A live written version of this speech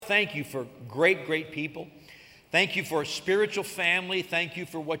thank you for great people. Thank you for a spiritual family. Thank you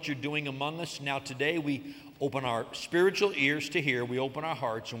for what you're doing among us. Now today we open our spiritual ears to hear. We open our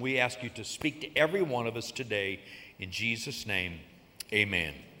hearts and we ask you to speak to every one of us today. In Jesus' name,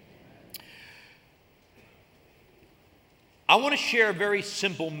 amen. I want to share a very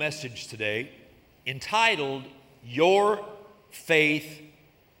simple message today entitled, Your Faith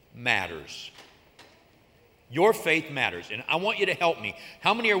Matters. Your faith matters. And I want you to help me.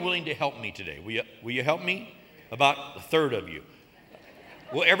 How many are willing to help me today? Will you help me? About a third of you.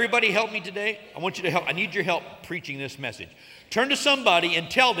 Will everybody help me today? I want you to help. I need your help preaching this message. Turn to somebody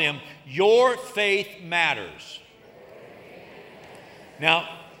and tell them, your faith matters. Now,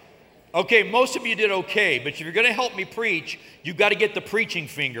 okay, most of you did okay, but if you're going to help me preach, you've got to get the preaching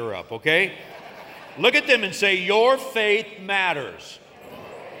finger up, okay? Look at them and say, your faith matters.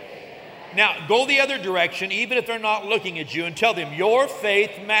 Now, go the other direction, even if they're not looking at you, and tell them, your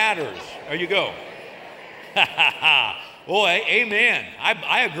faith matters. There you go. Boy, amen.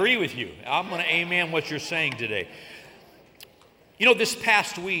 I agree with you. I'm going to amen what you're saying today. You know, this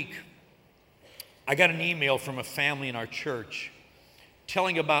past week, I got an email from a family in our church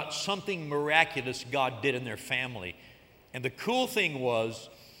telling about something miraculous God did in their family. And the cool thing was,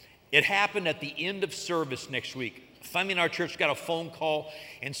 it happened at the end of service next week. A family in our church got a phone call,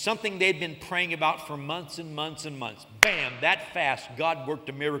 and something they'd been praying about for months and months and months. Bam, that fast, God worked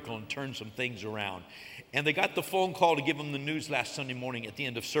a miracle and turned some things around. And they got the phone call to give them the news last Sunday morning at the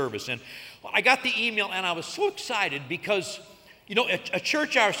end of service. And I got the email, and I was so excited because, you know, a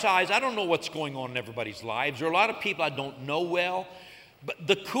church our size, I don't know what's going on in everybody's lives. There are a lot of people I don't know well. But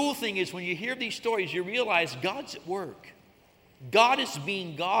the cool thing is when you hear these stories, you realize God's at work. God is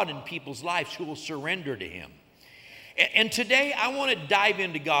being God in people's lives who will surrender to Him. And today I want to dive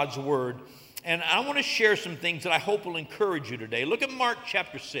into God's Word, and I want to share some things that I hope will encourage you today. Look at Mark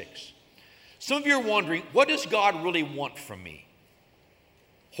chapter 6. Some of you are wondering, what does God really want from me?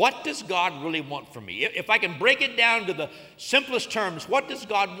 What does God really want from me? If I can break it down to the simplest terms, what does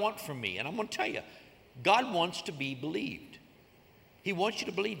God want from me? And I'm going to tell you, God wants to be believed. He wants you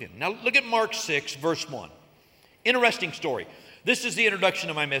to believe Him. Now look at Mark 6, verse 1. Interesting story. This is the introduction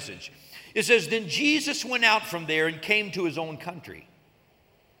to my message. It says, then Jesus went out from there and came to His own country,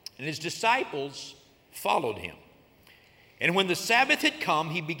 and His disciples followed Him. And when the Sabbath had come,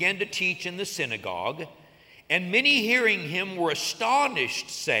 He began to teach in the synagogue, and many hearing Him were astonished,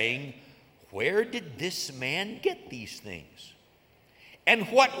 saying, where did this man get these things? And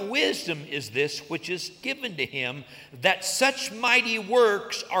what wisdom is this which is given to Him, that such mighty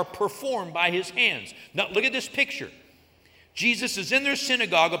works are performed by His hands? Now look at this picture. Jesus is in their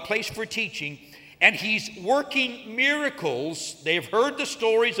synagogue, a place for teaching, and He's working miracles. They've heard the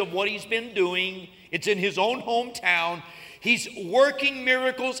stories of what He's been doing. It's in His own hometown. He's working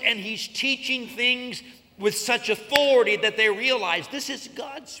miracles, and He's teaching things with such authority that they realize this is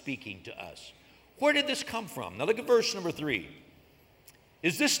God speaking to us. Where did this come from? Now look at verse number 3.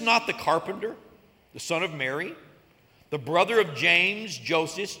 Is this not the carpenter, the son of Mary, the brother of James,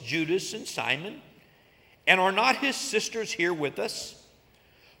 Joseph, Judas, and Simon? And are not his sisters here with us?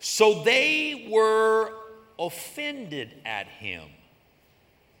 So they were offended at Him.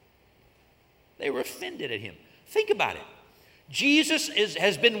 They were offended at Him. Think about it. Jesus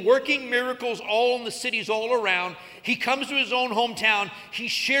has been working miracles all in the cities all around. He comes to His own hometown. He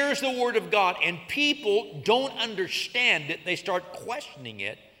shares the Word of God, and people don't understand it. They start questioning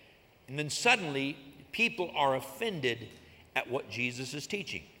it, and then suddenly people are offended at what Jesus is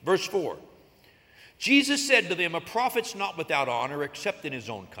teaching. Verse 4, Jesus said to them, a prophet's not without honor except in his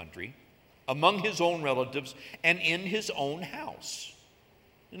own country, among his own relatives, and in his own house.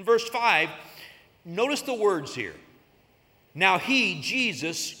 In verse 5, notice the words here. Now He,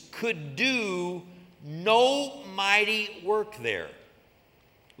 Jesus, could do no mighty work there.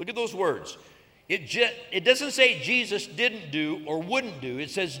 Look at those words. It doesn't say Jesus didn't do or wouldn't do.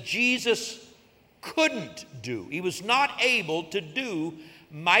 It says Jesus couldn't do. He was not able to do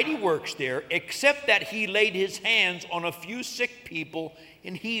mighty works there, except that He laid His hands on a few sick people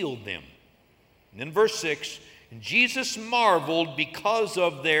and healed them. And then verse 6, and Jesus marveled because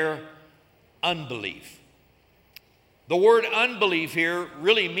of their unbelief. The word unbelief here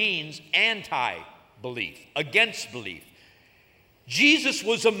really means anti-belief, against belief. Jesus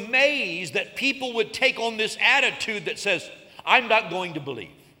was amazed that people would take on this attitude that says, I'm not going to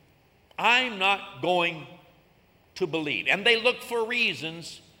believe. I'm not going to believe. And they looked for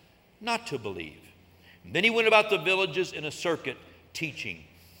reasons not to believe. And then He went about the villages in a circuit teaching.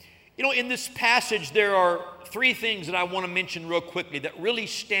 You know, in this passage, there are three things that I want to mention real quickly that really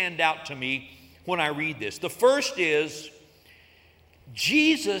stand out to me when I read this. The first is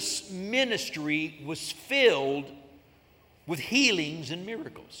Jesus' ministry was filled with healings and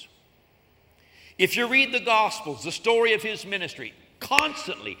miracles. If you read the Gospels, the story of his ministry,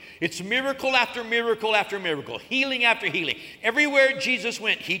 constantly, it's miracle after miracle after miracle, healing after healing. Everywhere Jesus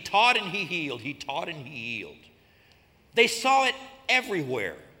went, he taught and he healed. He taught and he healed. They saw it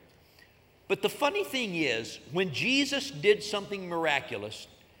everywhere. But the funny thing is, when Jesus did something miraculous,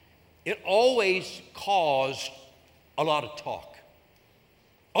 it always caused a lot of talk,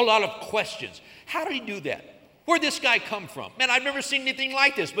 a lot of questions. How did he do that? Where'd this guy come from? Man, I've never seen anything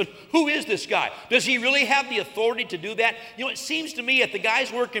like this, but who is this guy? Does he really have the authority to do that? You know, it seems to me if the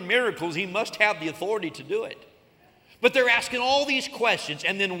guy's working miracles, he must have the authority to do it. But they're asking all these questions,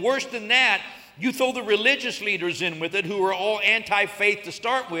 and then worse than that, you throw the religious leaders in with it who are all anti-faith to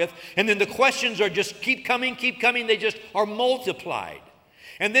start with, and then the questions are just keep coming, they just are multiplied.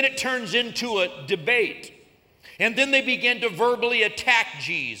 And then it turns into a debate. And then they begin to verbally attack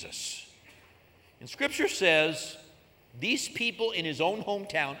Jesus. And Scripture says these people in his own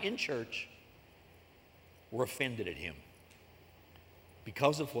hometown in church were offended at him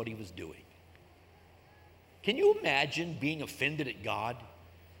because of what he was doing. Can you imagine being offended at God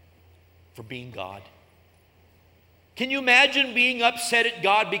for being God? Can you imagine being upset at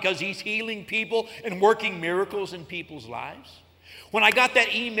God because he's healing people and working miracles in people's lives? When I got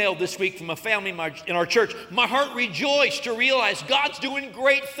that email this week from a family in our church, my heart rejoiced to realize God's doing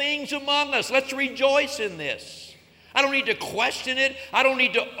great things among us. Let's rejoice in this. I don't need to question it. I don't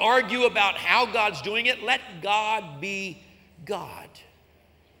need to argue about how God's doing it. Let God be God.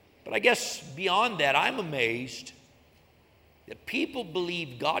 But I guess beyond that, I'm amazed that people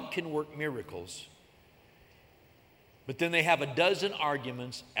believe God can work miracles, but then they have a dozen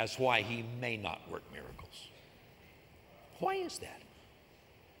arguments as why he may not work miracles. Why is that?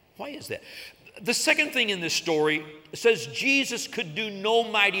 Why is that? The second thing in this story says Jesus could do no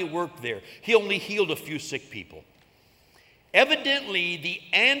mighty work there. He only healed a few sick people. Evidently, the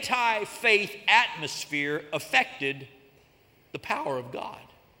anti-faith atmosphere affected the power of God.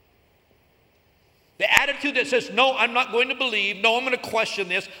 The attitude that says, no, I'm not going to believe, no, I'm going to question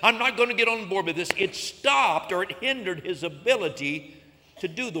this, I'm not going to get on board with this, it stopped or it hindered his ability to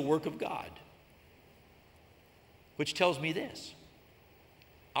do the work of God. Which tells me this: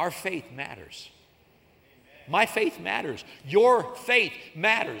 our faith matters. My faith matters. Your faith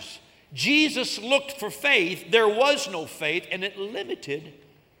matters. Jesus looked for faith. There was no faith, and it limited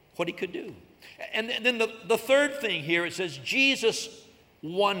what he could do. And then the third thing here, it says Jesus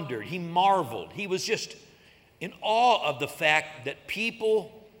wondered. He marveled. He was just in awe of the fact that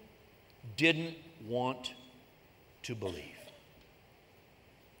people didn't want to believe.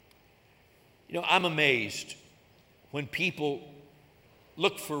 You know, I'm amazed when people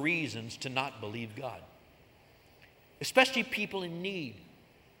look for reasons to not believe God, especially people in need.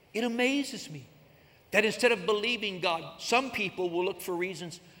 It amazes me that instead of believing God, some people will look for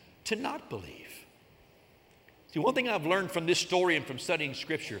reasons to not believe. See, one thing I've learned from this story and from studying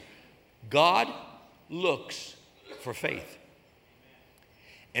Scripture, God looks for faith.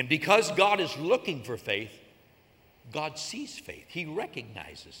 And because God is looking for faith, God sees faith. He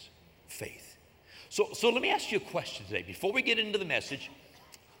recognizes faith. So let me ask you a question today before we get into the message.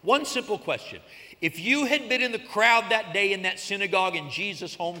 One simple question. If you had been in the crowd that day in that synagogue in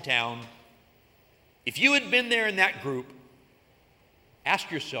Jesus' hometown, if you had been there in that group,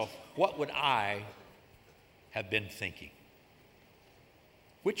 ask yourself, what would I have been thinking?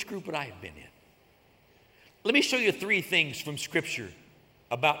 Which group would I have been in? Let me show you three things from Scripture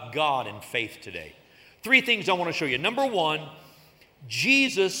about God and faith today. Three things I want to show you. Number one,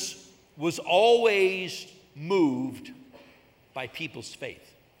 Jesus was always moved by people's faith.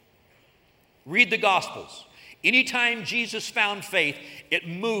 Read the Gospels. Anytime Jesus found faith, it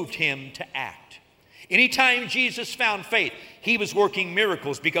moved him to act. Anytime Jesus found faith, he was working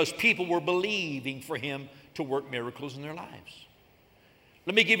miracles because people were believing for him to work miracles in their lives.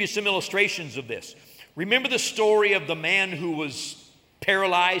 Let me give you some illustrations of this. Remember the story of the man who was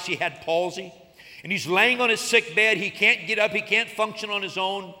paralyzed? He had palsy, and he's laying on his sick bed. He can't get up. He can't function on his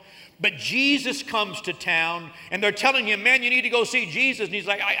own. But Jesus comes to town, and they're telling him, man, you need to go see Jesus. And he's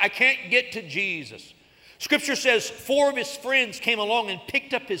like, I can't get to Jesus. Scripture says 4 of his friends came along and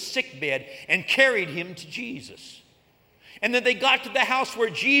picked up his sick bed and carried him to Jesus. And then they got to the house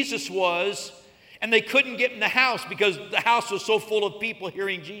where Jesus was, and they couldn't get in the house because the house was so full of people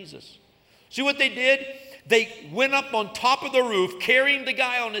hearing Jesus. See what they did? They went up on top of the roof, carrying the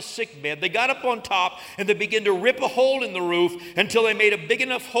guy on his sick bed. They got up on top, and they began to rip a hole in the roof until they made a big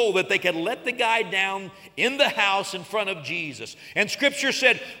enough hole that they could let the guy down in the house in front of Jesus. And Scripture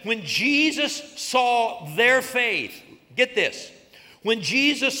said, when Jesus saw their faith, get this, When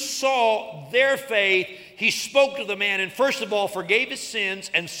Jesus saw their faith, he spoke to the man and first of all forgave his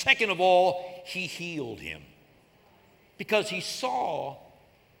sins, and second of all, he healed him. Because he saw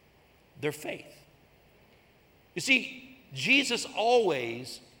their faith. You see, Jesus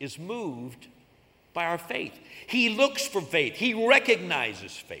always is moved by our faith. He looks for faith. He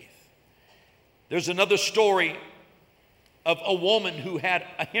recognizes faith. There's another story of a woman who had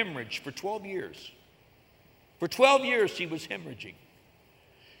a hemorrhage for 12 years. For 12 years she was hemorrhaging.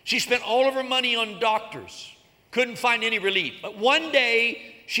 She spent all of her money on doctors, couldn't find any relief. But one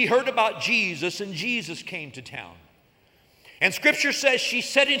day she heard about Jesus, and Jesus came to town. And Scripture says she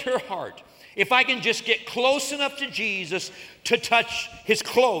said in her heart, if I can just get close enough to Jesus to touch his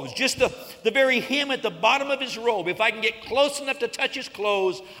clothes, just the very hem at the bottom of his robe, if I can get close enough to touch his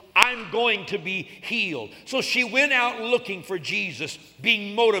clothes, I'm going to be healed. So she went out looking for Jesus,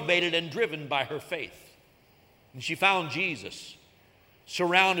 being motivated and driven by her faith. And she found Jesus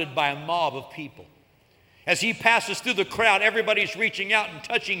surrounded by a mob of people. As he passes through the crowd, everybody's reaching out and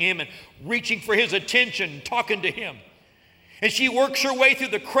touching him and reaching for his attention, talking to him. And she works her way through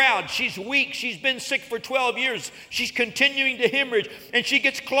the crowd. She's weak. She's been sick for 12 years. She's continuing to hemorrhage. And she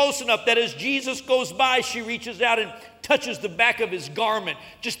gets close enough that as Jesus goes by, she reaches out and touches the back of his garment,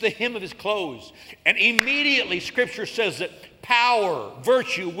 just the hem of his clothes. And immediately, Scripture says that power,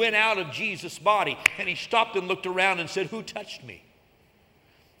 virtue went out of Jesus' body. And he stopped and looked around and said, who touched me?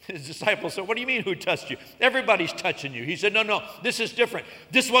 His disciples said, what do you mean who touched you? Everybody's touching you. He said, no, this is different.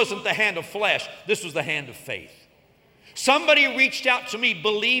 This wasn't the hand of flesh. This was the hand of faith. Somebody reached out to me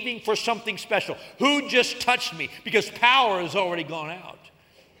believing for something special. Who just touched me? Because power has already gone out.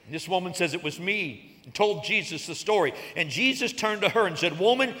 And this woman says it was me, and told Jesus the story. And Jesus turned to her and said,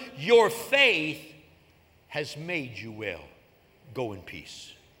 woman, your faith has made you well. Go in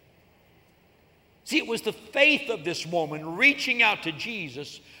peace. See, it was the faith of this woman reaching out to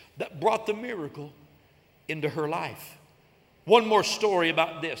Jesus that brought the miracle into her life. One more story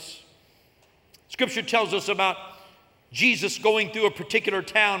about this. Scripture tells us about Jesus going through a particular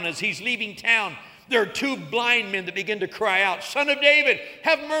town. As he's leaving town, there are two blind men that begin to cry out, Son of David,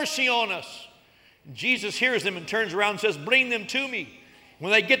 have mercy on us. And Jesus hears them and turns around and says, bring them to me.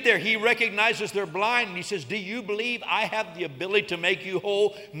 When they get there, he recognizes they're blind, and he says, do you believe I have the ability to make you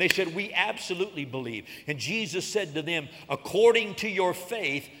whole? And they said, we absolutely believe. And Jesus said to them, according to your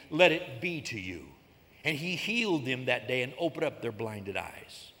faith, let it be to you. And he healed them that day and opened up their blinded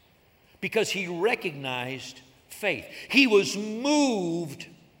eyes. Because he recognized faith. He was moved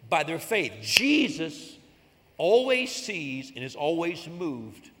by their faith. Jesus always sees and is always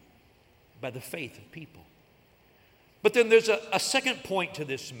moved by the faith of people. But then there's a second point to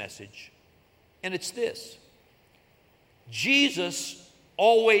this message, and it's this. Jesus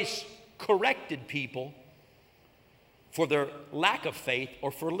always corrected people for their lack of faith or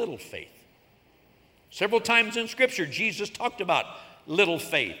for little faith. Several times in Scripture, Jesus talked about little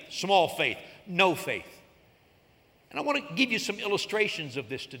faith, small faith, no faith. And I want to give you some illustrations of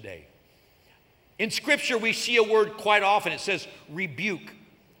this today. In Scripture, we see a word quite often. It says rebuke.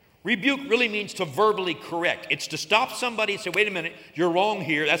 Rebuke really means to verbally correct. It's to stop somebody and say, wait a minute, you're wrong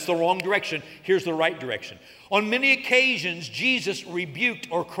here. That's the wrong direction. Here's the right direction. On many occasions, Jesus rebuked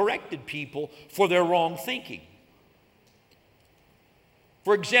or corrected people for their wrong thinking.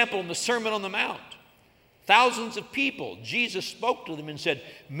 For example, in the Sermon on the Mount, thousands of people, Jesus spoke to them and said,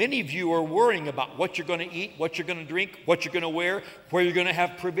 many of you are worrying about what you're going to eat, what you're going to drink, what you're going to wear, where you're going to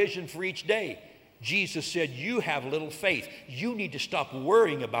have provision for each day. Jesus said, you have little faith. You need to stop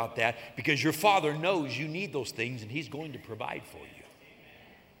worrying about that because your Father knows you need those things and He's going to provide for you.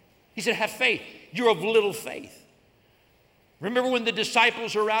 He said, have faith. You're of little faith. Remember when the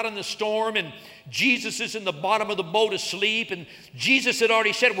disciples are out in the storm and Jesus is in the bottom of the boat asleep, and Jesus had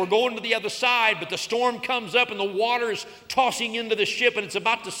already said, we're going to the other side, but the storm comes up and the water is tossing into the ship and it's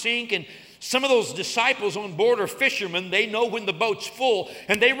about to sink, and some of those disciples on board are fishermen. They know when the boat's full,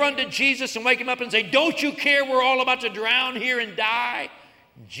 and they run to Jesus and wake him up and say, don't you care we're all about to drown here and die?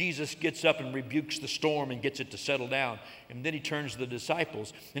 And Jesus gets up and rebukes the storm and gets it to settle down. And then he turns to the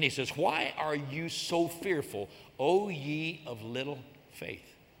disciples and he says, why are you so fearful, O ye of little faith?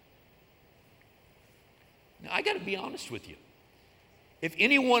 Now, I got to be honest with you. If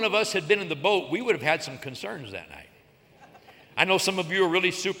any one of us had been in the boat, we would have had some concerns that night. I know some of you are really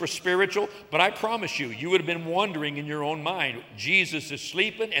super spiritual, but I promise you, you would have been wondering in your own mind, Jesus is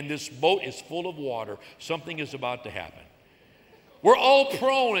sleeping and this boat is full of water. Something is about to happen. We're all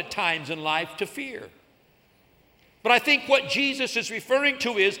prone at times in life to fear. But I think what Jesus is referring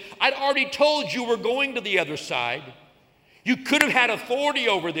to is, I'd already told you we're going to the other side. You could have had authority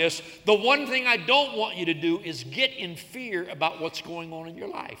over this. The one thing I don't want you to do is get in fear about what's going on in your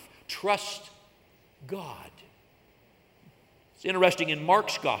life. Trust God. It's interesting in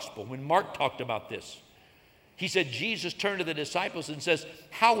Mark's gospel, when Mark talked about this, he said Jesus turned to the disciples and says,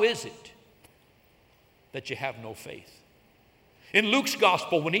 how is it that you have no faith? In Luke's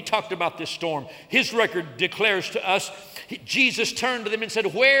gospel, when he talked about this storm, his record declares to us, Jesus turned to them and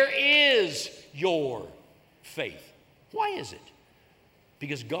said, where is your faith? Why is it?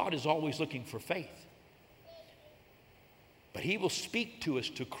 Because God is always looking for faith. But he will speak to us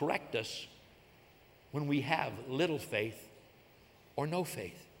to correct us when we have little faith or no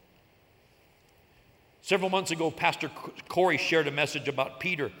faith. Several months ago, Pastor Corey shared a message about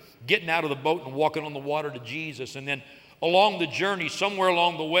Peter getting out of the boat and walking on the water to Jesus. And then along the journey, somewhere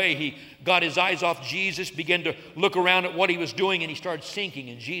along the way, he got his eyes off Jesus, began to look around at what he was doing, and he started sinking,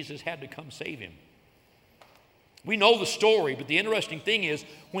 and Jesus had to come save him. We know the story, but the interesting thing is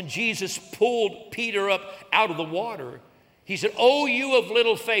when Jesus pulled Peter up out of the water, he said, "Oh, you of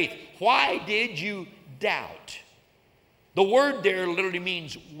little faith, why did you doubt?" The word there literally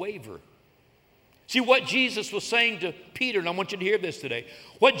means waver. See, what Jesus was saying to Peter, and I want you to hear this today.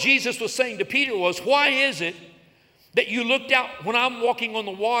 What Jesus was saying to Peter was, why is it that you looked out when I'm walking on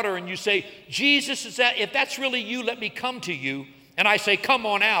the water and you say, Jesus, if that's really you, let me come to you. And I say, come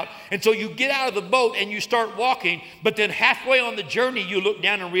on out. And so you get out of the boat and you start walking, but then halfway on the journey, you look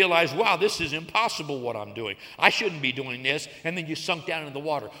down and realize, wow, this is impossible what I'm doing. I shouldn't be doing this. And then you sunk down in the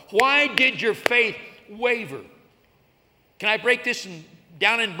water. Why did your faith waver? Can I break this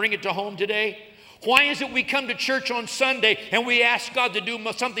down and bring it to home today? Why is it we come to church on Sunday and we ask God to do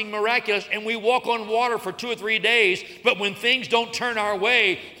something miraculous and we walk on water for 2 or 3 days, but when things don't turn our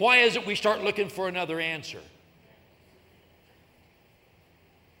way, why is it we start looking for another answer?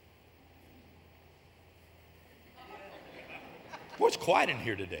 Well, it's quiet in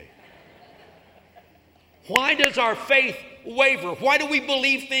here today. Why does our faith waver? Why do we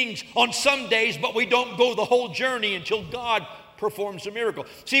believe things on some days, but we don't go the whole journey until God performs a miracle?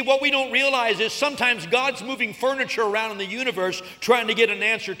 See, what we don't realize is sometimes God's moving furniture around in the universe trying to get an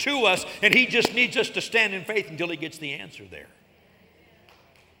answer to us, and he just needs us to stand in faith until he gets the answer there.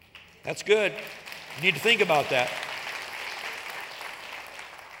 That's good. You need to think about that.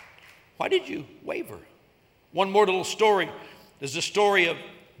 Why did you waver? One more little story. There's a story of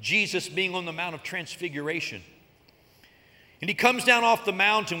Jesus being on the Mount of Transfiguration. And he comes down off the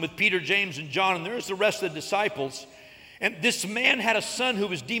mountain with Peter, James, and John, and there's the rest of the disciples. And this man had a son who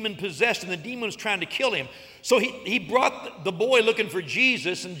was demon-possessed, and the demon was trying to kill him. So he brought the boy looking for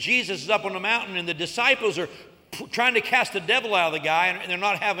Jesus, and Jesus is up on the mountain, and the disciples are trying to cast the devil out of the guy, and they're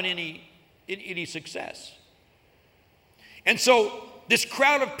not having any success. And so this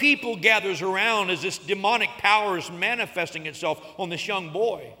crowd of people gathers around as this demonic power is manifesting itself on this young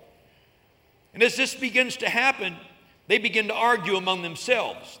boy. And as this begins to happen, they begin to argue among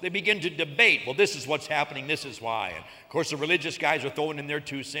themselves. They begin to debate. Well, this is what's happening. This is why. And of course, the religious guys are throwing in their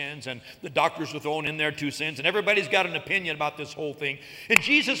 2 cents, and the doctors are throwing in their 2 cents, and everybody's got an opinion about this whole thing. And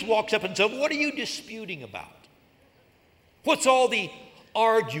Jesus walks up and says, what are you disputing about? What's all the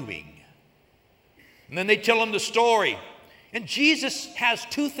arguing? And then they tell him the story. And Jesus has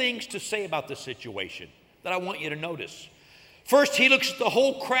 2 things to say about this situation that I want you to notice. First, he looks at the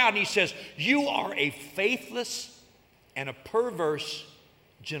whole crowd and he says, you are a faithless and a perverse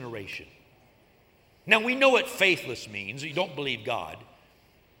generation. Now, we know what faithless means. You don't believe God.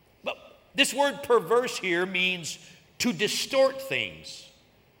 But this word perverse here means to distort things.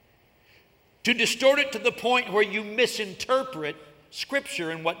 To distort it to the point where you misinterpret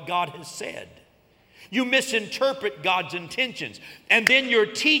Scripture and what God has said. You misinterpret God's intentions. And then your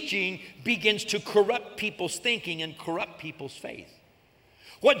teaching begins to corrupt people's thinking and corrupt people's faith.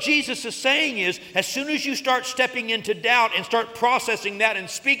 What Jesus is saying is, as soon as you start stepping into doubt and start processing that and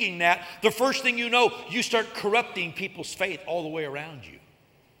speaking that, the first thing you know, you start corrupting people's faith all the way around you.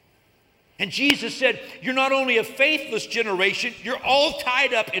 And Jesus said, you're not only a faithless generation, you're all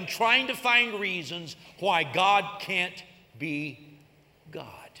tied up in trying to find reasons why God can't be God.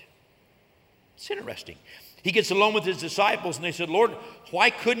 It's interesting. He gets along with his disciples and they said, Lord, why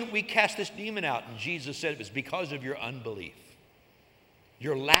couldn't we cast this demon out? And Jesus said, it was because of your unbelief.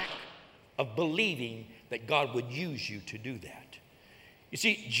 Your lack of believing that God would use you to do that. You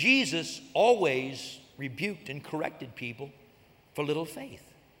see, Jesus always rebuked and corrected people for little faith.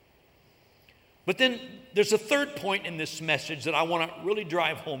 But then there's a third point in this message that I want to really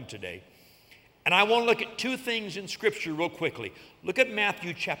drive home today. And I want to look at 2 things in Scripture real quickly. Look at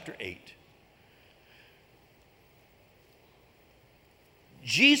Matthew chapter 8.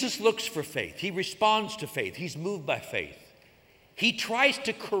 Jesus looks for faith. He responds to faith. He's moved by faith. He tries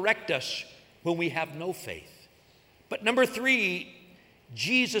to correct us when we have no faith. But number 3,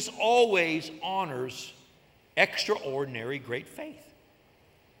 Jesus always honors extraordinary great faith.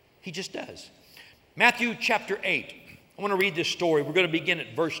 He just does. Matthew chapter 8. I want to read this story. We're going to begin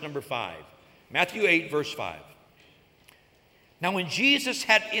at verse number 5. Matthew 8, verse 5. Now when Jesus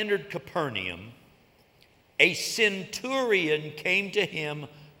had entered Capernaum, a centurion came to him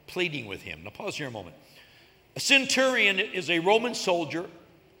pleading with him. Now pause here a moment. A centurion is a Roman soldier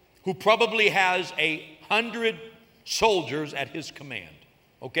who probably has 100 soldiers at his command.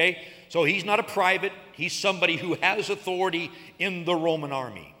 Okay? So he's not a private. He's somebody who has authority in the Roman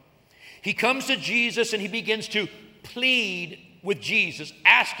army. He comes to Jesus and he begins to plead with Jesus,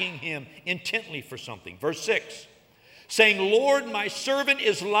 asking him intently for something. Verse 6, saying, Lord, my servant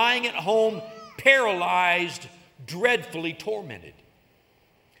is lying at home, paralyzed, dreadfully tormented.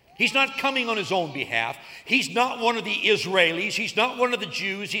 He's not coming on his own behalf. He's not one of the Israelis. He's not one of the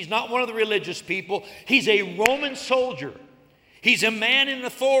Jews. He's not one of the religious people. He's a Roman soldier. He's a man in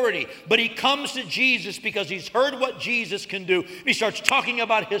authority, but he comes to Jesus because he's heard what Jesus can do. He starts talking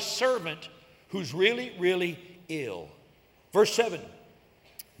about his servant who's really, really ill. Verse 7,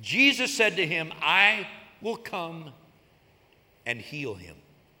 Jesus said to him, I will come and heal him.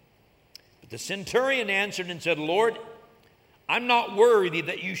 But the centurion answered and said, Lord, I'm not worthy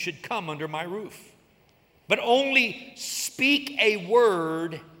that you should come under my roof, but only speak a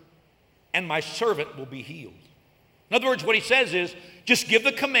word and my servant will be healed. In other words, what he says is, just give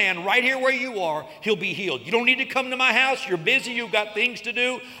the command right here where you are, he'll be healed. You don't need to come to my house. You're busy. You've got things to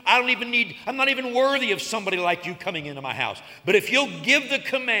do. I'm not even worthy of somebody like you coming into my house. But if you'll give the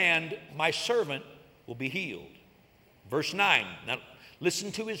command, my servant will be healed. Verse 9. Now,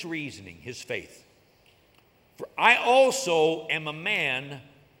 listen to his reasoning, his faith. For I also am a man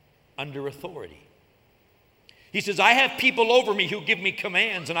under authority. He says, I have people over me who give me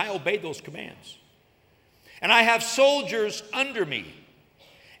commands, and I obey those commands. And I have soldiers under me.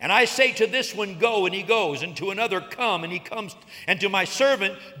 And I say to this one, go, and he goes. And to another, come, and he comes. And to my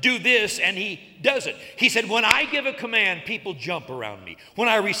servant, do this, and he does it. He said, when I give a command, people jump around me. When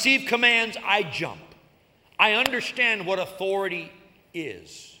I receive commands, I jump. I understand what authority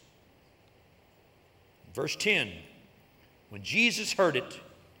is. Verse 10, when Jesus heard it,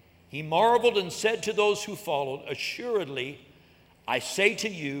 he marveled and said to those who followed, assuredly, I say to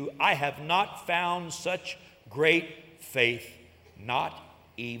you, I have not found such great faith, not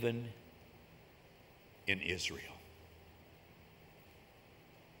even in Israel.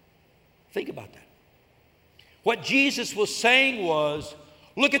 Think about that. What Jesus was saying was,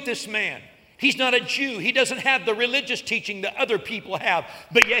 look at this man. He's not a Jew. He doesn't have the religious teaching that other people have,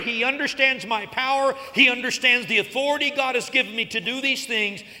 but yet he understands my power. He understands the authority God has given me to do these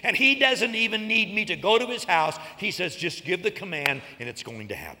things, and he doesn't even need me to go to his house. He says, just give the command, and it's going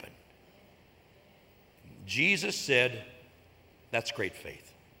to happen. Jesus said, that's great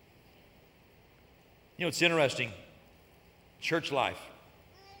faith. You know, it's interesting. Church life.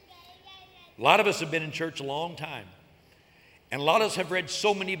 A lot of us have been in church a long time. And a lot of us have read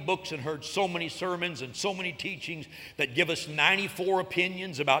so many books and heard so many sermons and so many teachings that give us 94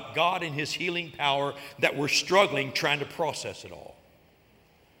 opinions about God and his healing power that we're struggling trying to process it all.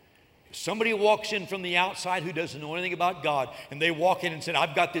 If somebody walks in from the outside who doesn't know anything about God, and they walk in and say,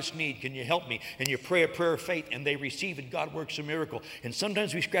 I've got this need, can you help me? And you pray a prayer of faith, and they receive it, God works a miracle. And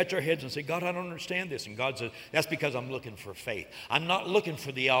sometimes we scratch our heads and say, God, I don't understand this. And God says, that's because I'm looking for faith. I'm not looking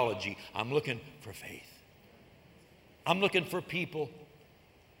for theology. I'm looking for faith. I'm looking for people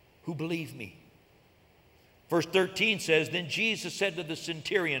who believe me. Verse 13 says, then Jesus said to the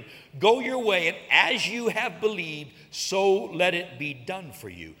centurion, go your way, and as you have believed, so let it be done for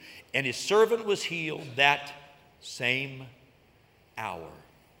you. And his servant was healed that same hour.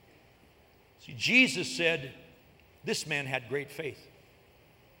 See, Jesus said, this man had great faith.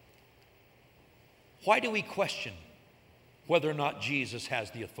 Why do we question whether or not Jesus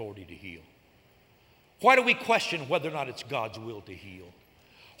has the authority to heal? Why do we question whether or not it's God's will to heal?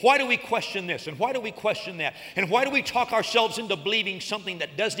 Why do we question this? And why do we question that? And why do we talk ourselves into believing something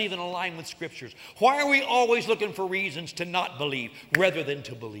that doesn't even align with Scriptures? Why are we always looking for reasons to not believe rather than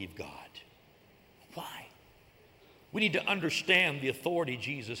to believe God? Why? We need to understand the authority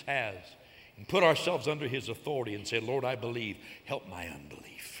Jesus has and put ourselves under his authority and say, Lord, I believe. Help my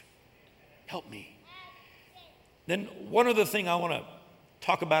unbelief. Help me. Then one other thing I want to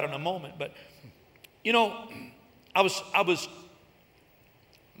talk about in a moment, but you know, I was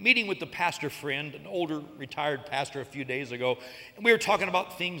meeting with the pastor friend, an older retired pastor a few days ago, and we were talking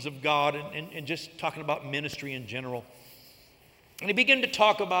about things of God and just talking about ministry in general. And he began to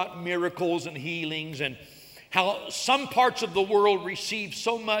talk about miracles and healings, and how some parts of the world receive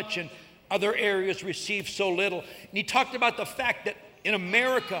so much and other areas receive so little. And he talked about the fact that in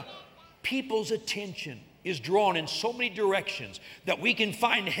America, people's attention is drawn in so many directions that we can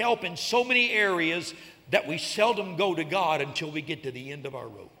find help in so many areas that we seldom go to God until we get to the end of our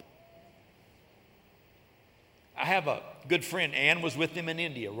rope. I have a good friend, Ann was with him in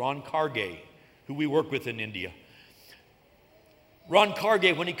India, Ron Kargay, who we work with in India. Ron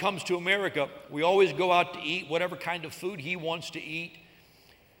Kargay, when he comes to America, we always go out to eat whatever kind of food he wants to eat.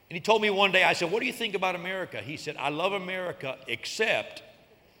 And he told me one day, I said, what do you think about America? He said, I love America, except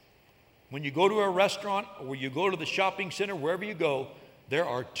when you go to a restaurant or you go to the shopping center, wherever you go, there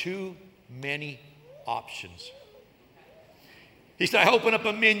are too many options. He said, I open up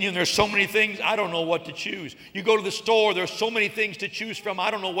a menu and there's so many things, I don't know what to choose. You go to the store, there's so many things to choose from,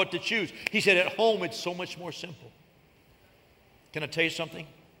 I don't know what to choose. He said, at home, it's so much more simple. Can I tell you something?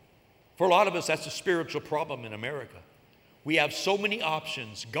 For a lot of us, that's a spiritual problem in America. We have so many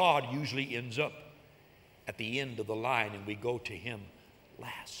options, God usually ends up at the end of the line and we go to him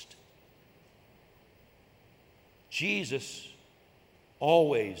last. Jesus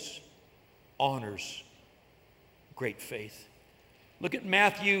always honors great faith. Look at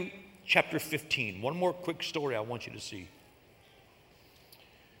Matthew chapter 15. One more quick story I want you to see.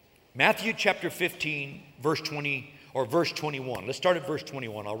 Matthew chapter 15, verse 20 or verse 21. Let's start at verse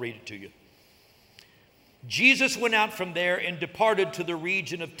 21. I'll read it to you. Jesus went out from there and departed to the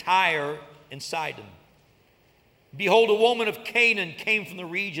region of Tyre and Sidon. Behold, a woman of Canaan came from the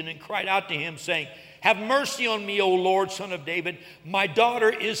region and cried out to him, saying, have mercy on me, O Lord, Son of David. My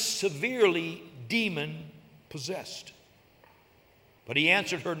daughter is severely demon-possessed. But he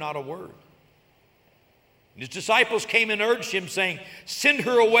answered her not a word. His disciples came and urged him, saying, send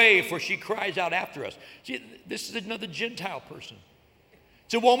her away, for she cries out after us. See, this is another Gentile person.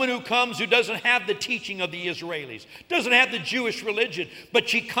 It's a woman who comes who doesn't have the teaching of the Israelis, doesn't have the Jewish religion, but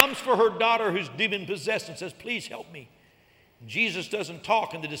she comes for her daughter who's demon-possessed and says, please help me. Jesus doesn't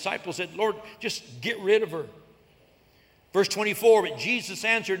talk, and the disciples said, Lord, just get rid of her. Verse 24, but Jesus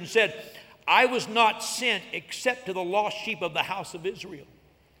answered and said, I was not sent except to the lost sheep of the house of Israel.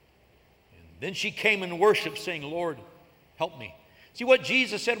 And then she came and worshiped, saying, Lord, help me. See, what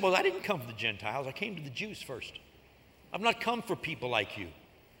Jesus said was, I didn't come for the Gentiles, I came to the Jews first. I've not come for people like you.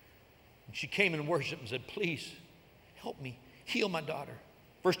 And she came and worshiped and said, please help me, heal my daughter.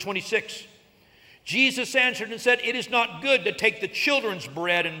 Verse 26, Jesus answered and said, it is not good to take the children's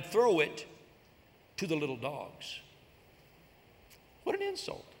bread and throw it to the little dogs. What an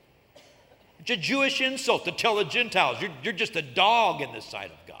insult. It's a Jewish insult to tell the Gentiles, you're just a dog in the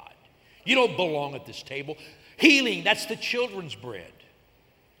sight of God. You don't belong at this table. Healing, that's the children's bread.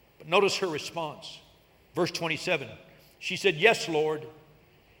 But notice her response. Verse 27, she said, yes, Lord,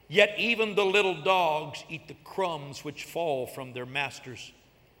 yet even the little dogs eat the crumbs which fall from their master's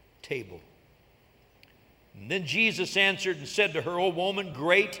table. And then Jesus answered and said to her, O woman,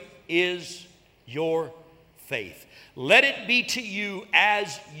 great is your faith. Let it be to you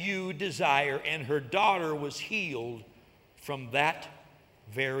as you desire. And her daughter was healed from that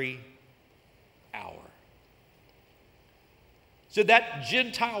very hour. So that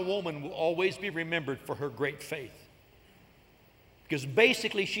Gentile woman will always be remembered for her great faith. Because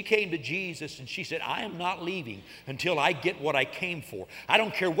basically she came to Jesus and she said, I am not leaving until I get what I came for. I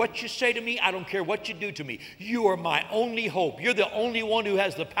don't care what you say to me. I don't care what you do to me. You are my only hope. You're the only one who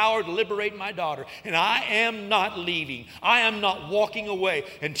has the power to liberate my daughter. And I am not leaving. I am not walking away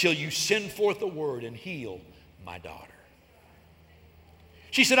until you send forth a word and heal my daughter.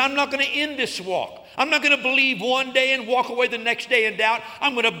 She said, I'm not going to end this walk. I'm not going to believe one day and walk away the next day in doubt.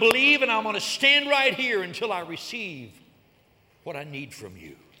 I'm going to believe and I'm going to stand right here until I receive what I need from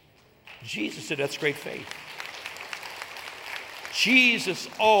you. Jesus said, that's great faith. Jesus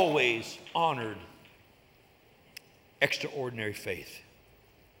always honored extraordinary faith.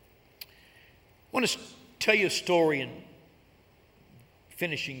 I want to tell you a story in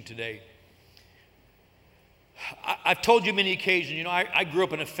finishing today. I've told you many occasions, I grew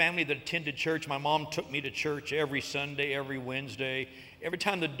up in a family that attended church. My mom took me to church every Sunday, every Wednesday. Every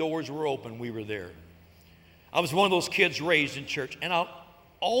time the doors were open, we were there. I was one of those kids raised in church, and I'll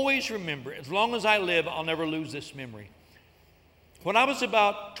always remember, as long as I live, I'll never lose this memory. When I was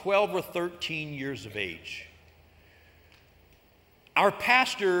about 12 or 13 years of age, our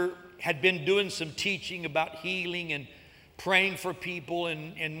pastor had been doing some teaching about healing and praying for people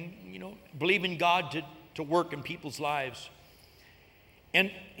and believing God to work in people's lives. And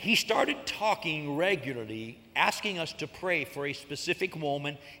he started talking regularly, asking us to pray for a specific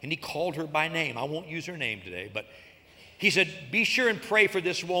woman, and he called her by name. I won't use her name today, but he said, be sure and pray for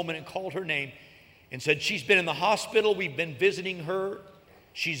this woman, and called her name. and said, she's been in the hospital. We've been visiting her.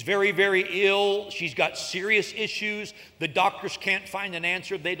 She's very, very ill. She's got serious issues. The doctors can't find an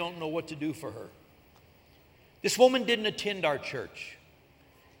answer. They don't know what to do for her. This woman didn't attend our church.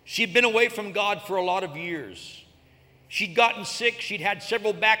 She'd been away from God for a lot of years. She'd gotten sick. She'd had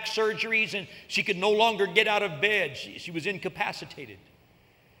several back surgeries, and she could no longer get out of bed. She was incapacitated.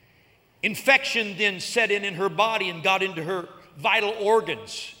 Infection then set in her body and got into her vital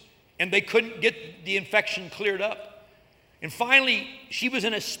organs, and they couldn't get the infection cleared up. And finally, she was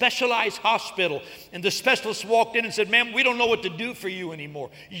in a specialized hospital, and the specialist walked in and said, ma'am, we don't know what to do for you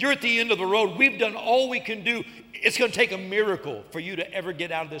anymore. You're at the end of the road. We've done all we can do. It's going to take a miracle for you to ever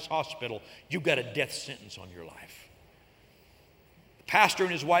get out of this hospital. You've got a death sentence on your life. The pastor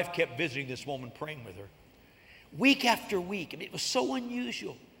and his wife kept visiting this woman, praying with her. Week after week, and it was so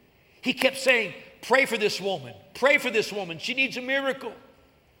unusual. He kept saying, pray for this woman. Pray for this woman. She needs a miracle.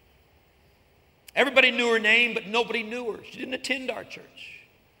 Everybody knew her name, but nobody knew her. She didn't attend our church.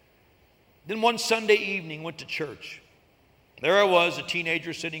 Then one Sunday evening, went to church. There I was, a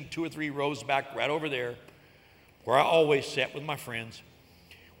teenager sitting 2 or 3 rows back right over there, where I always sat with my friends.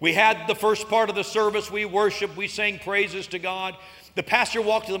 We had the first part of the service. We worshiped. We sang praises to God. The pastor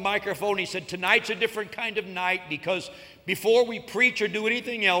walked to the microphone. He said, tonight's a different kind of night because before we preach or do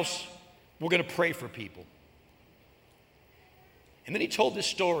anything else, we're going to pray for people. And then he told this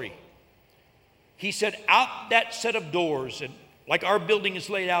story. He said, out that set of doors, and like our building is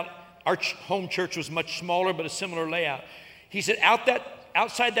laid out, our home church was much smaller, but a similar layout. He said,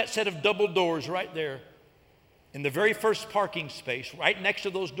 outside that set of double doors right there, in the very first parking space, right next to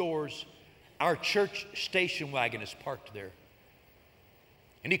those doors, our church station wagon is parked there.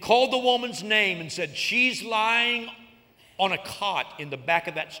 And he called the woman's name and said, she's lying on a cot in the back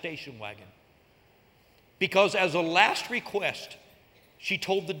of that station wagon. Because as a last request, she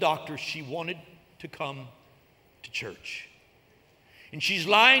told the doctor she wanted to come to church. And she's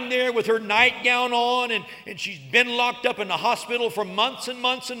lying there with her nightgown on, and she's been locked up in the hospital for months and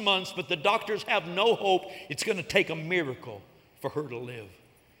months and months, but the doctors have no hope. It's going to take a miracle for her to live.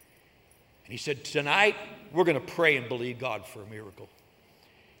 And he said, tonight, we're going to pray and believe God for a miracle.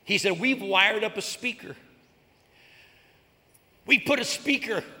 He said, we've wired up a speaker. We put a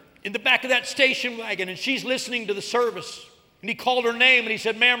speaker in the back of that station wagon, and she's listening to the service. And he called her name, and he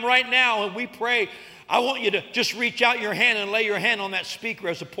said, ma'am, right now, when we pray, I want you to just reach out your hand and lay your hand on that speaker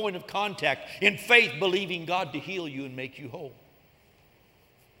as a point of contact, in faith, believing God to heal you and make you whole.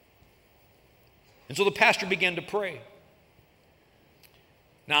 And so the pastor began to pray.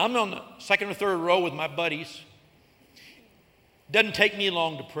 Now, I'm on the second or third row with my buddies. Doesn't take me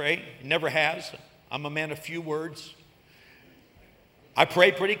long to pray. It never has. I'm a man of few words. I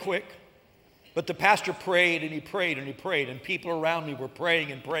pray pretty quick. But the pastor prayed and he prayed and he prayed, and people around me were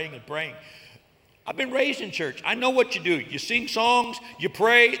praying and praying and praying. I've been raised in church. I know what you do. You sing songs, you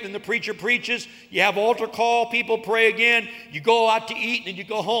pray, then the preacher preaches, you have altar call, people pray again, you go out to eat, and then you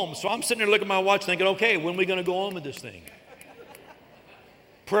go home. So I'm sitting there looking at my watch thinking, okay, when are we going to go on with this thing?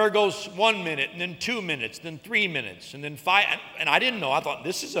 Prayer goes 1 minute, and then 2 minutes, then 3 minutes, and then 5. And I didn't know. I thought,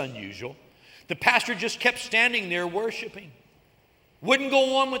 this is unusual. The pastor just kept standing there worshiping. Wouldn't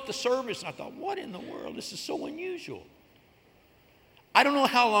go on with the service. And I thought, what in the world? This is so unusual. I don't know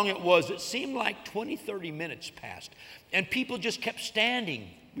how long it was. It seemed like 20, 30 minutes passed. And people just kept standing.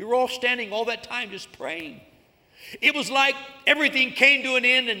 We were all standing all that time just praying. It was like everything came to an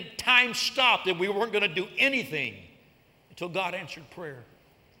end and time stopped, and we weren't going to do anything until God answered prayer.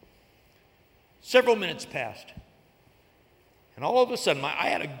 Several minutes passed. And all of a sudden, I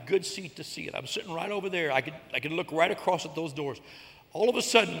had a good seat to see it. I was sitting right over there. I could look right across at those doors. All of a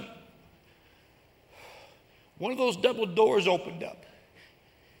sudden, one of those double doors opened up.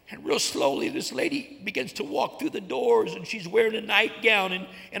 And real slowly, this lady begins to walk through the doors, and she's wearing a nightgown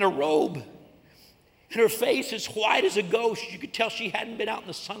and a robe. And her face is white as a ghost. You could tell she hadn't been out in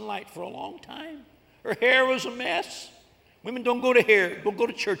the sunlight for a long time. Her hair was a mess. Women don't go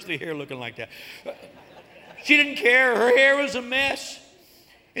to church with their hair looking like that. She didn't care. Her hair was a mess.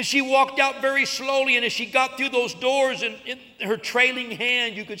 And she walked out very slowly, and as she got through those doors, and in her trailing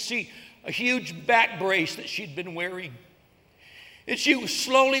hand, you could see a huge back brace that she'd been wearing. And she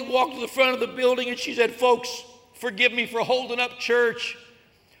slowly walked to the front of the building, and she said, folks, forgive me for holding up church.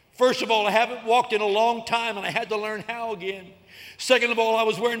 First of all, I haven't walked in a long time, and I had to learn how again. Second of all, I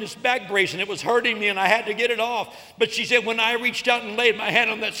was wearing this back brace, and it was hurting me, and I had to get it off. But she said, when I reached out and laid my hand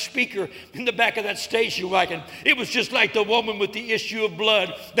on that speaker in the back of that station wagon, it was just like the woman with the issue of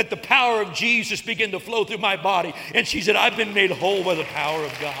blood, that the power of Jesus began to flow through my body. And she said, I've been made whole by the power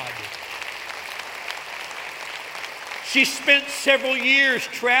of God. She spent several years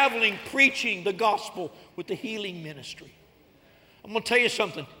traveling, preaching the gospel with the healing ministry. I'm going to tell you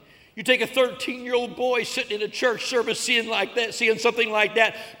something. You take a 13-year-old boy sitting in a church service seeing something like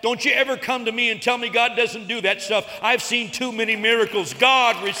that. Don't you ever come to me and tell me God doesn't do that stuff. I've seen too many miracles.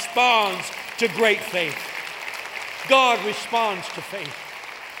 God responds to great faith. God responds to faith.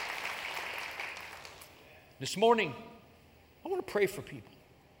 This morning, I want to pray for people.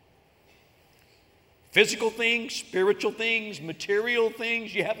 Physical things, spiritual things, material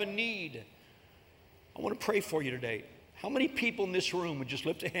things, you have a need. I want to pray for you today. How many people in this room would just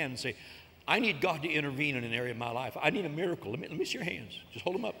lift a hand and say, I need God to intervene in an area of my life. I need a miracle. Let me see your hands. Just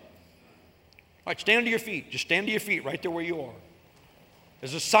hold them up. All right, stand to your feet. Just stand to your feet right there where you are.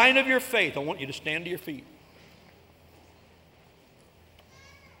 As a sign of your faith, I want you to stand to your feet.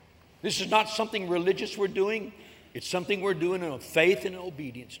 This is not something religious we're doing. It's something we're doing in faith and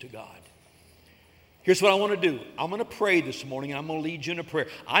obedience to God. Here's what I want to do. I'm going to pray this morning, and I'm going to lead you in a prayer.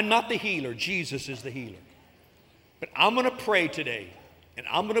 I'm not the healer. Jesus is the healer. But I'm going to pray today, and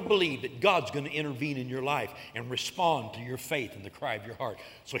I'm going to believe that God's going to intervene in your life and respond to your faith and the cry of your heart.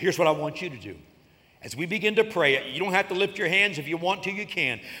 So here's what I want you to do. As we begin to pray, you don't have to lift your hands. If you want to, you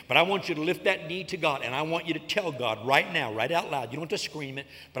can. But I want you to lift that need to God, and I want you to tell God right now, right out loud. You don't have to scream it,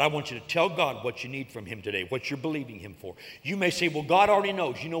 but I want you to tell God what you need from Him today, what you're believing Him for. You may say, well, God already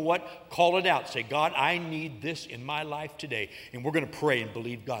knows. You know what? Call it out. Say, God, I need this in my life today. And we're going to pray and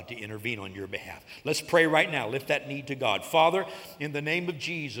believe God to intervene on your behalf. Let's pray right now. Lift that need to God. Father, in the name of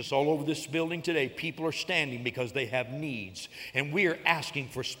Jesus, all over this building today, people are standing because they have needs. And we are asking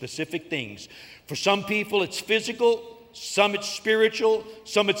for specific things. For some people, it's physical. Some it's spiritual,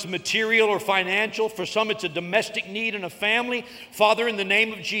 some it's material or financial. For some it's a domestic need in a family. Father, in the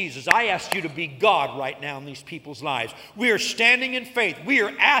name of Jesus, I ask you to be God right now in these people's lives. We are standing in faith. We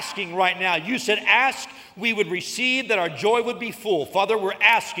are asking right now. You said ask, we would receive, that our joy would be full. Father, we're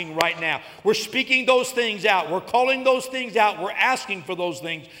asking right now. We're speaking those things out. We're calling those things out. We're asking for those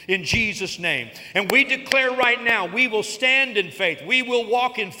things in Jesus' name. And we declare right now, we will stand in faith. We will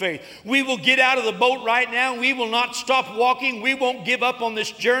walk in faith. We will get out of the boat right now. We will not stop walking. We won't give up on this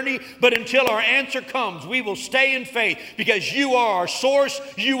journey, but until our answer comes, we will stay in faith because you are our source.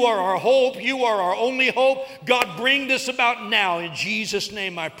 You are our hope. You are our only hope. God, bring this about now. In Jesus'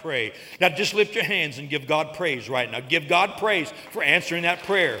 name I pray. Now just lift your hands and give God praise right now. Give God praise for answering that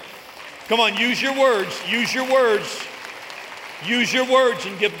prayer. Come on, use your words. Use your words. Use your words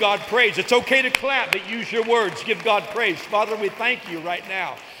and give God praise. It's okay to clap, but use your words. Give God praise. Father, we thank you right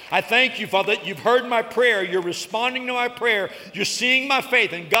now. I thank you, Father, that you've heard my prayer. You're responding to my prayer. You're seeing my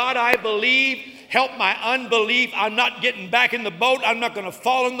faith. And God, I believe. Help my unbelief. I'm not getting back in the boat. I'm not going to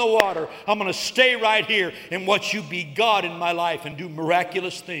fall in the water. I'm going to stay right here and watch you be God in my life and do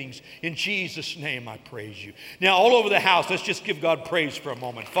miraculous things. In Jesus' name, I praise you. Now, all over the house, let's just give God praise for a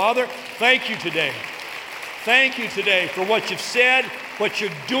moment. Father, thank you today. Thank you today for what you've said, what you're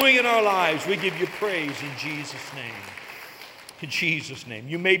doing in our lives. We give you praise in Jesus' name. In Jesus' name.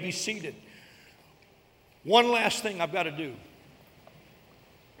 You may be seated. One last thing I've got to do.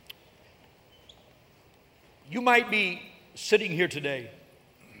 You might be sitting here today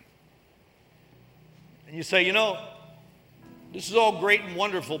and you say, you know, this is all great and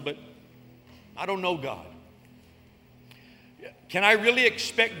wonderful, but I don't know God. Can I really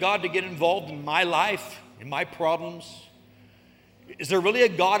expect God to get involved in my life, in my problems? Is there really a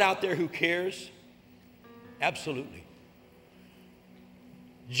God out there who cares? Absolutely.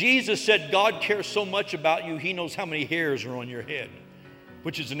 Jesus said God cares so much about you, He knows how many hairs are on your head,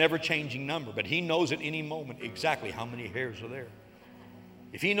 which is an ever-changing number, but He knows at any moment exactly how many hairs are there.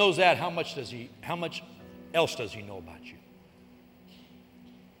 If He knows that, how much else does He know about you?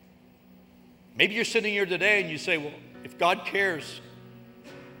 Maybe you're sitting here today and you say, well, if God cares,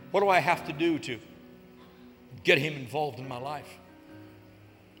 what do I have to do to get Him involved in my life?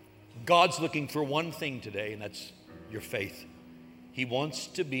 God's looking for one thing today, and that's your faith. He wants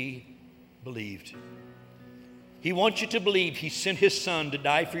to be believed. He wants you to believe He sent His Son to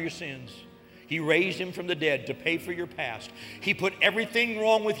die for your sins. He raised Him from the dead to pay for your past. He put everything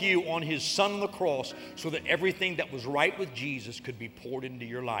wrong with you on His Son on the cross so that everything that was right with Jesus could be poured into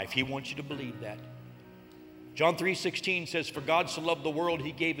your life. He wants you to believe that. John 3:16 says, for God so loved the world,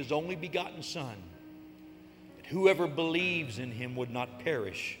 He gave His only begotten Son, that whoever believes in Him would not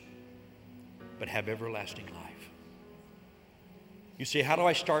perish, but have everlasting life. You say, how do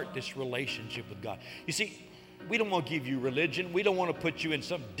I start this relationship with God? You see, We don't want to give you religion. We don't want to put you in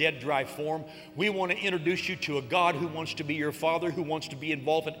some dead, dry form. We want to introduce you to a God who wants to be your Father, who wants to be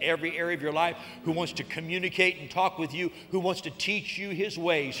involved in every area of your life, who wants to communicate and talk with you, who wants to teach you His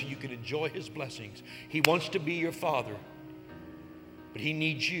ways so you can enjoy His blessings. He wants to be your Father, but He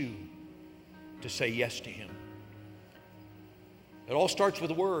needs you to say yes to Him. It all starts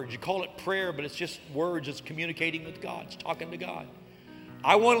with words. You call it prayer, but it's just words. It's communicating with God. It's talking to God.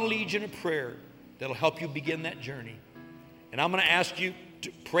 I want to lead you in a prayer that'll help you begin that journey. And I'm going to ask you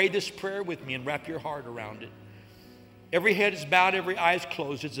to pray this prayer with me and wrap your heart around it. Every head is bowed, every eye is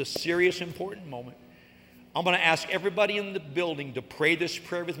closed. It's a serious, important moment. I'm going to ask everybody in the building to pray this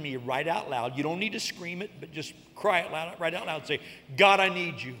prayer with me right out loud. You don't need to scream it, but just cry it loud, right out loud and say, God, I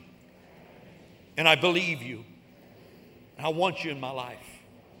need you. And I believe you. And I want you in my life.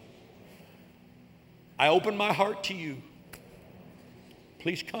 I open my heart to you.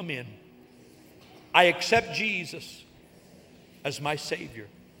 Please come in. I accept Jesus as my Savior.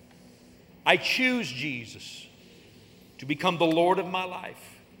 I choose Jesus to become the Lord of my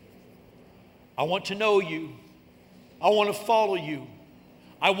life. I want to know you. I want to follow you.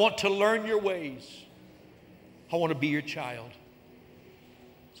 I want to learn your ways. I want to be your child.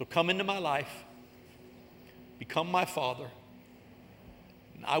 So come into my life. Become my Father.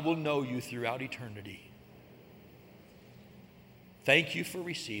 And I will know you throughout eternity. Thank you for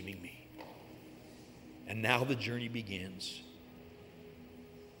receiving me. And now the journey begins.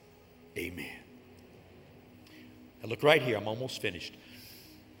 Amen. Now look right here. I'm almost finished.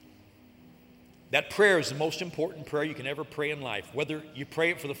 That prayer is the most important prayer you can ever pray in life. Whether you pray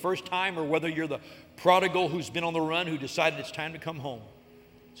it for the first time or whether you're the prodigal who's been on the run who decided it's time to come home.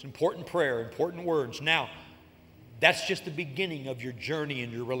 It's an important prayer, important words. Now, that's just the beginning of your journey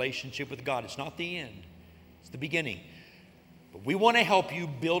and your relationship with God. It's not the end. It's the beginning. But we want to help you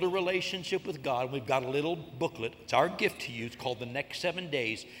build a relationship with God. We've got a little booklet. It's our gift to you. It's called The Next 7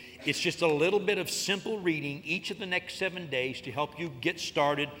 Days. It's just a little bit of simple reading each of the next 7 days to help you get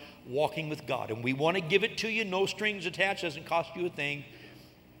started walking with God. And we want to give it to you. No strings attached. Doesn't cost you a thing.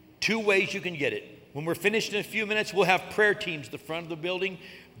 2 ways you can get it. When we're finished in a few minutes, we'll have prayer teams at the front of the building.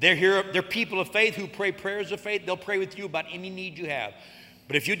 They're here. They're people of faith who pray prayers of faith. They'll pray with you about any need you have.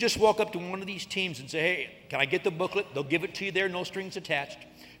 But if you just walk up to one of these teams and say, hey, can I get the booklet? They'll give it to you there, no strings attached.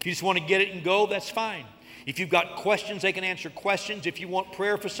 If you just want to get it and go, that's fine. If you've got questions, they can answer questions. If you want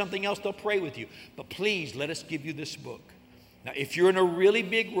prayer for something else, they'll pray with you. But please, let us give you this book. Now, if you're in a really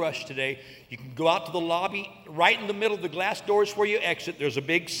big rush today, you can go out to the lobby. Right in the middle of the glass doors where you exit, there's a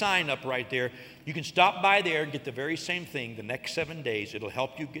big sign up right there. You can stop by there and get the very same thing, The Next 7 Days. It'll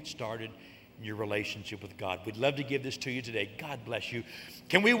help you get started in your relationship with God. We'd love to give this to you today. God bless you.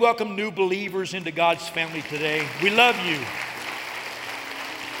 Can we welcome new believers into God's family today? We love you.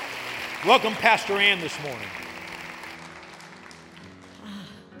 Welcome Pastor Ann this morning.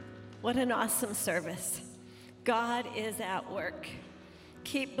 What an awesome service. God is at work.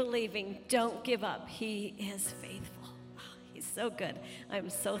 Keep believing. Don't give up. He is faithful. He's so good. I'm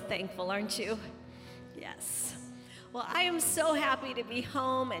so thankful, aren't you? Yes. Well, I am so happy to be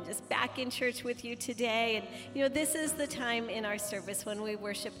home and just back in church with you today. And, you know, this is the time in our service when we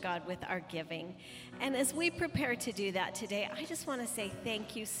worship God with our giving. And as we prepare to do that today, I just want to say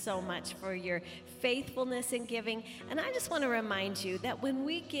thank you so much for your faithfulness in giving. And I just want to remind you that when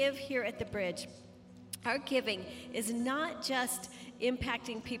we give here at the Bridge, our giving is not just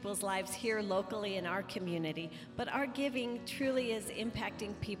impacting people's lives here locally in our community, but our giving truly is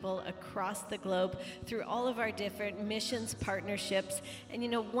impacting people across the globe through all of our different missions partnerships. And you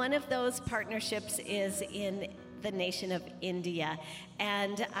know, one of those partnerships is in the nation of India.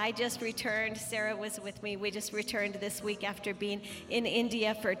 And I just returned, Sarah was with me, we just returned this week after being in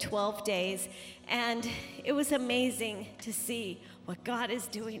India for 12 days. And it was amazing to see what God is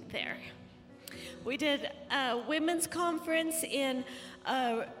doing there. We did a women's conference in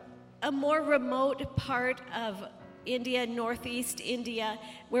a more remote part of India, northeast India,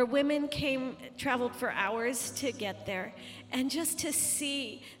 where women traveled for hours to get there. And just to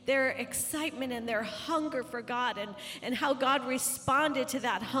see their excitement and their hunger for God and how God responded to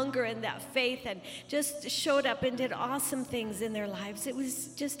that hunger and that faith and just showed up and did awesome things in their lives. It was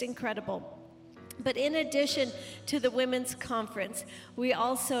just incredible. But in addition to the women's conference, we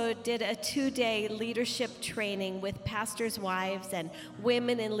also did a 2-day leadership training with pastors' wives and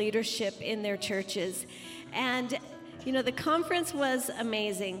women in leadership in their churches. And, you know, the conference was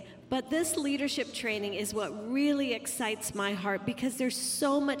amazing, But this leadership training is what really excites my heart, because there's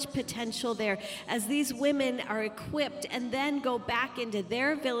so much potential there as these women are equipped and then go back into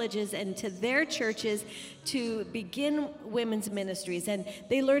their villages and to their churches to begin women's ministries. And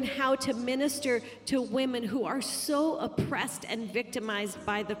they learn how to minister to women who are so oppressed and victimized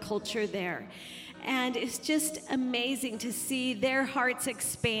by the culture there. And it's just amazing to see their hearts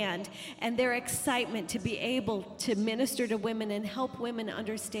expand and their excitement to be able to minister to women and help women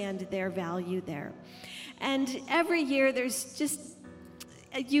understand their value there. And every year there's just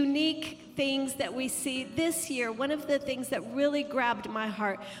unique things that we see. This year, one of the things that really grabbed my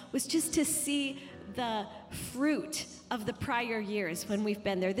heart was just to see the fruit of the prior years when we've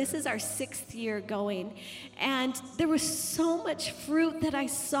been there. This is our 6th year going, and there was so much fruit that I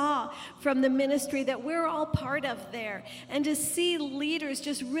saw from the ministry that we're all part of there. And to see leaders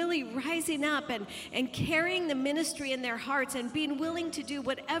just really rising up and carrying the ministry in their hearts and being willing to do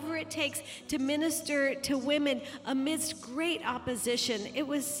whatever it takes to minister to women amidst great opposition. It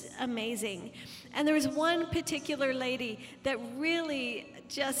was amazing. And there was one particular lady that really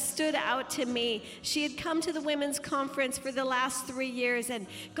just stood out to me. She had come to the women's conference for the last 3 years, and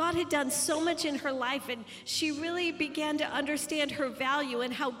God had done so much in her life, and she really began to understand her value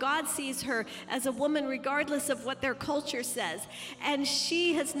and how God sees her as a woman regardless of what their culture says. And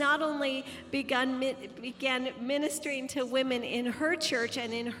she has not only began ministering to women in her church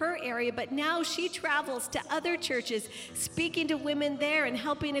and in her area, but now she travels to other churches speaking to women there and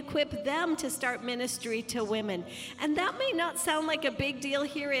helping equip them to start ministry to women. And that may not sound like a big deal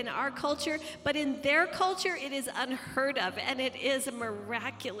here in our culture, but in their culture it is unheard of, and it is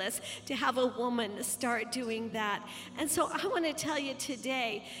miraculous to have a woman start doing that. And so I want to tell you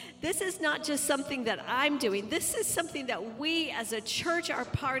today, this is not just something that I'm doing. This is something that we as a church are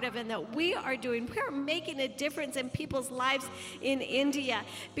part of and that we are doing. We are making a difference in people's lives in India,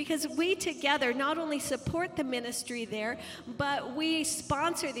 because we together not only support the ministry there, but we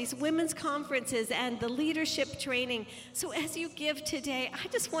sponsor these women's conferences and the leadership training. So as you give today, I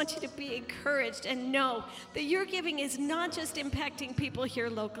just want you to be encouraged and know that your giving is not just impacting people here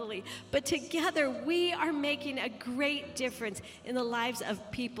locally, but together we are making a great difference in the lives of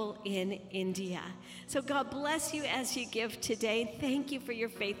people in India. So God bless you as you give today. Thank you for your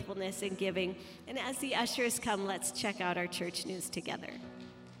faithfulness in giving. And as the ushers come, let's check out our church news together.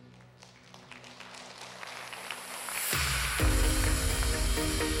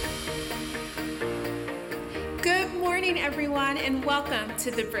 Good morning, everyone, and welcome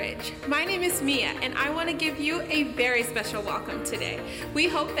to The Bridge. My name is Mia, and I want to give you a very special welcome today. We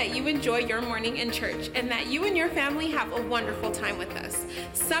hope that you enjoy your morning in church and that you and your family have a wonderful time with us.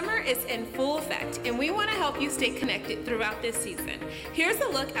 Summer is in full effect, and we want to help you stay connected throughout this season. Here's a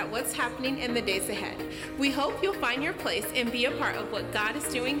look at what's happening in the days ahead. We hope you'll find your place and be a part of what God is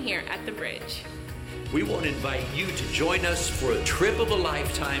doing here at The Bridge. We want to invite you to join us for a trip of a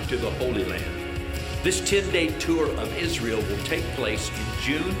lifetime to the Holy Land. This 10-day tour of Israel will take place in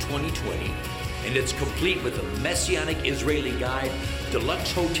June 2020, and it's complete with a Messianic Israeli guide,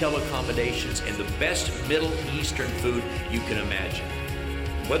 deluxe hotel accommodations, and the best Middle Eastern food you can imagine.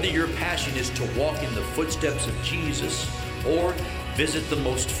 Whether your passion is to walk in the footsteps of Jesus or visit the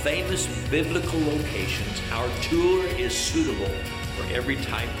most famous biblical locations, our tour is suitable for every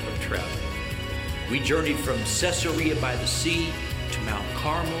type of travel. We journeyed from Caesarea by the Sea to Mount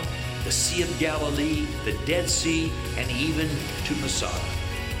Carmel, the Sea of Galilee, the Dead Sea, and even to Masada.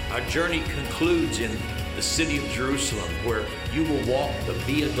 Our journey concludes in the city of Jerusalem, where you will walk the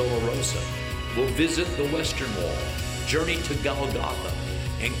Via Dolorosa. We'll visit the Western Wall, journey to Golgotha,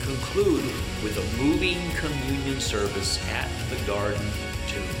 and conclude with a moving communion service at the Garden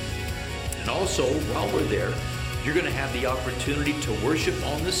Tomb. And also, while we're there, you're going to have the opportunity to worship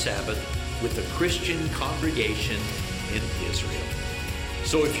on the Sabbath with a Christian congregation in Israel.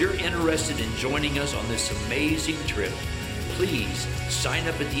 So if you're interested in joining us on this amazing trip, please sign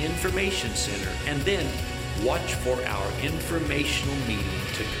up at the Information Center and then watch for our informational meeting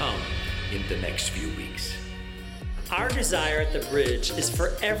to come in the next few weeks. Our desire at The Bridge is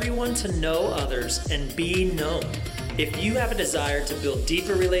for everyone to know others and be known. If you have a desire to build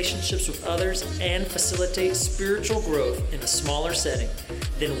deeper relationships with others and facilitate spiritual growth in a smaller setting,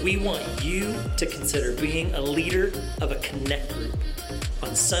 then we want you to consider being a leader of a Connect group.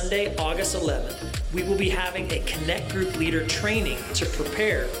 On Sunday, August 11th, we will be having a Connect group leader training to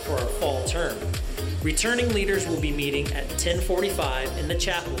prepare for our fall term. Returning leaders will be meeting at 10:45 in the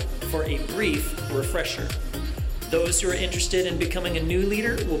chapel for a brief refresher. Those who are interested in becoming a new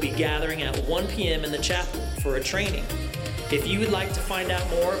leader will be gathering at 1 p.m. in the chapel for a training. If you would like to find out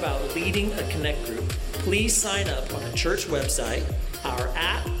more about leading a Connect group, please sign up on the church website, our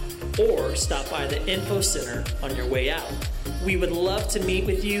app, or stop by the Info Center on your way out. We would love to meet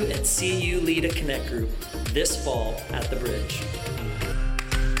with you and see you lead a Connect group this fall at the Bridge.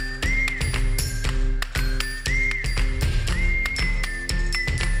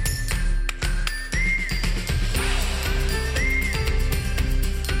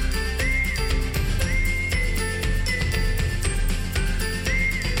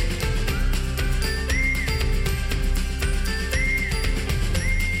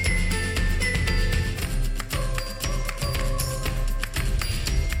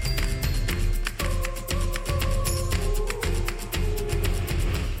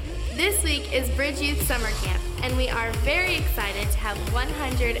 This week is Bridge Youth Summer Camp, and we are very excited to have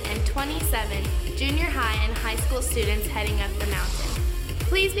 127 junior high and high school students heading up the mountain.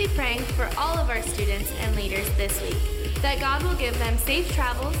 Please be praying for all of our students and leaders this week, that God will give them safe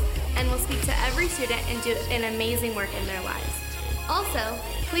travels and will speak to every student and do an amazing work in their lives. Also,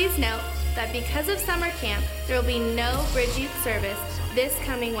 please note that because of summer camp, there will be no Bridge Youth service this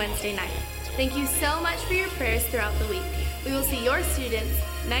coming Wednesday night. Thank you so much for your prayers throughout the week. We will see your students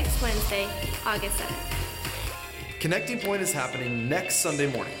next Wednesday, August 7th. Connecting Point is happening next Sunday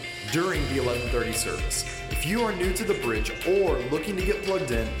morning during the 11:30 service. If you are new to the Bridge or looking to get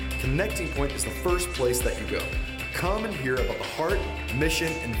plugged in, Connecting Point is the first place that you go. Come and hear about the heart,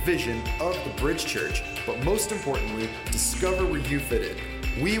 mission, and vision of the Bridge Church, but most importantly, discover where you fit in.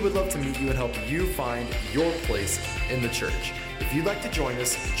 We would love to meet you and help you find your place in the church. If you'd like to join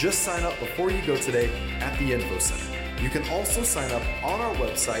us, just sign up before you go today at the Info Center. You can also sign up on our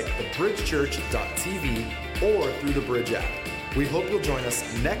website, thebridgechurch.tv, or through the Bridge app. We hope you'll join us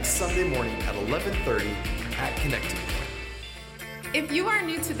next Sunday morning at 11:30 at Connecting Point. If you are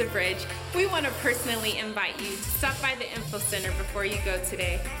new to the Bridge, we want to personally invite you to stop by the Info Center before you go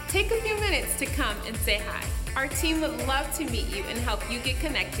today. Take a few minutes to come and say hi. Our team would love to meet you and help you get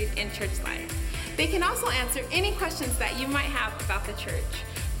connected in church life. They can also answer any questions that you might have about the church.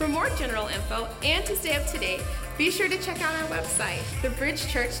 For more general info and to stay up to date, be sure to check out our website,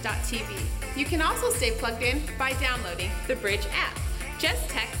 thebridgechurch.tv. You can also stay plugged in by downloading the Bridge app. Just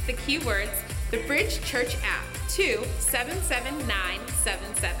text the keywords, the Bridge Church app, to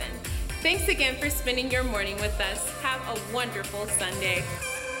 77977. Thanks again for spending your morning with us. Have a wonderful Sunday.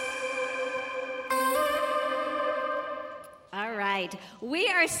 All right. We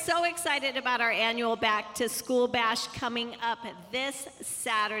are so excited about our annual Back to School Bash coming up this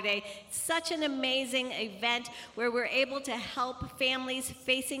Saturday. Such an amazing event where we're able to help families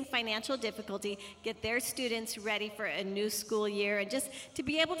facing financial difficulty get their students ready for a new school year and just to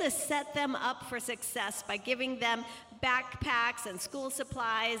be able to set them up for success by giving them backpacks and school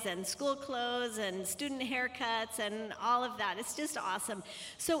supplies and school clothes and student haircuts and all of that. It's just awesome.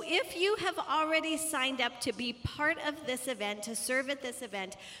 So if you have already signed up to be part of this event, to serve at this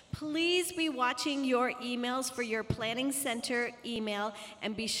event, please be watching your emails for your Planning Center email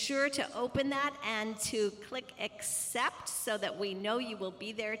and be sure to open that and to click accept so that we know you will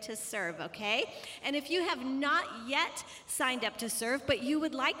be there to serve, okay? And if you have not yet signed up to serve, but you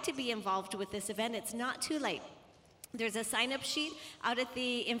would like to be involved with this event, it's not too late. There's a sign-up sheet out at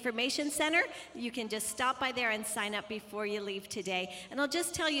the Information Center. You can just stop by there and sign up before you leave today. And I'll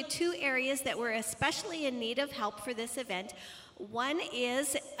just tell you two areas that we're especially in need of help for this event. One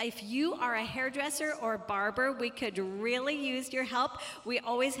is if you are a hairdresser or barber, we could really use your help. We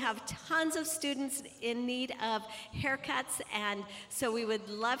always have tons of students in need of haircuts, and so we would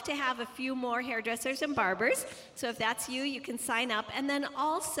love to have a few more hairdressers and barbers. So if that's you, you can sign up. And then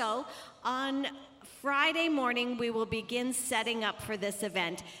also on Friday morning, we will begin setting up for this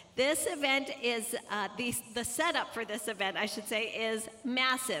event. This event is, the setup for this event, I should say, is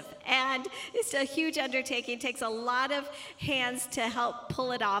massive. And it's a huge undertaking. It takes a lot of hands to help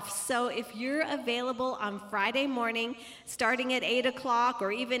pull it off. So if you're available on Friday morning, starting at 8 o'clock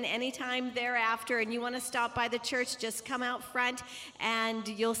or even anytime thereafter, and you want to stop by the church, just come out front and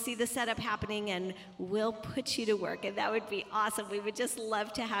you'll see the setup happening and we'll put you to work. And that would be awesome. We would just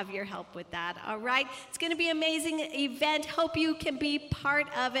love to have your help with that. All right? It's going to be an amazing event. Hope you can be part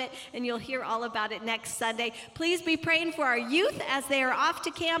of it, and you'll hear all about it next Sunday. Please be praying for our youth as they are off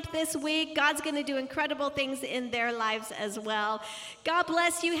to camp this week. God's going to do incredible things in their lives as well. God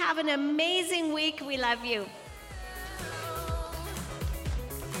bless you. Have an amazing week. We love you.